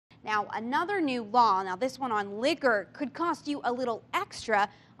Now, another new law, now this one on liquor, could cost you a little extra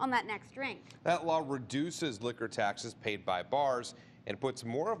on that next drink. That law reduces liquor taxes paid by bars and puts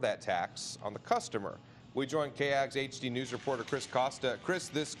more of that tax on the customer. We join KAGS HD News reporter Chris Costa. Chris,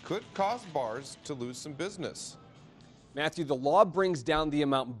 this could cause bars to lose some business. Matthew, the law brings down the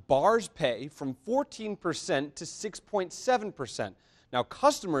amount bars pay from 14% to 6.7%. Now,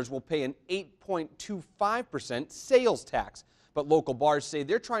 customers will pay an 8.25% sales tax, but local bars say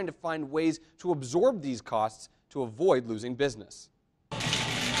they're trying to find ways to absorb these costs to avoid losing business.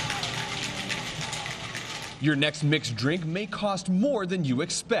 Your next mixed drink may cost more than you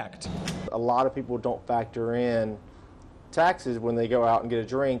expect. A lot of people don't factor in taxes when they go out and get a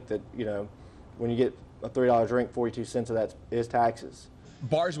drink that, when you get a $3 drink, 42 cents of that is taxes.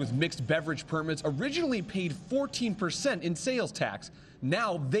 Bars with mixed beverage permits originally paid 14% in sales tax.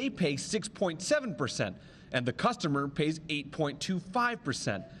 Now they pay 6.7%, and the customer pays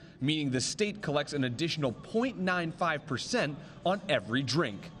 8.25%, meaning the state collects an additional 0.95% on every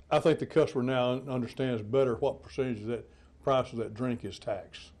drink. I think the customer now understands better what percentage of that price of that drink is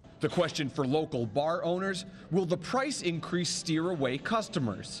taxed. The question for local bar owners, will the price increase steer away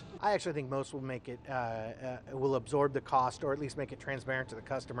customers? I actually think most will make it, will absorb the cost, or at least make it transparent to the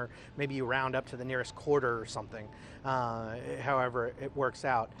customer. Maybe you round up to the nearest quarter or something, however it works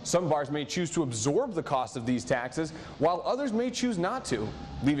out. Some bars may choose to absorb the cost of these taxes, while others may choose not to,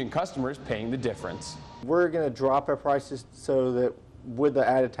 leaving customers paying the difference. We're going to drop our prices so that with the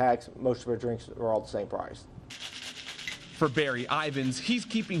added tax, most of our drinks are all the same price. For Barry Ivins, he's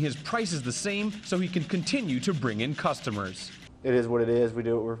keeping his prices the same so he can continue to bring in customers. It is what it is. We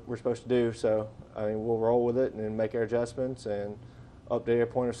do what we're supposed to do, so we'll roll with it and make our adjustments and update our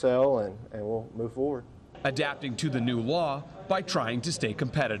point of sale, and we'll move forward. Adapting to the new law by trying to stay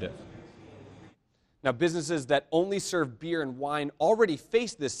competitive. Now, businesses that only serve beer and wine already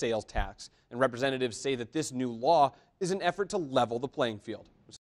face this sales tax, and representatives say that this new law is an effort to level the playing field.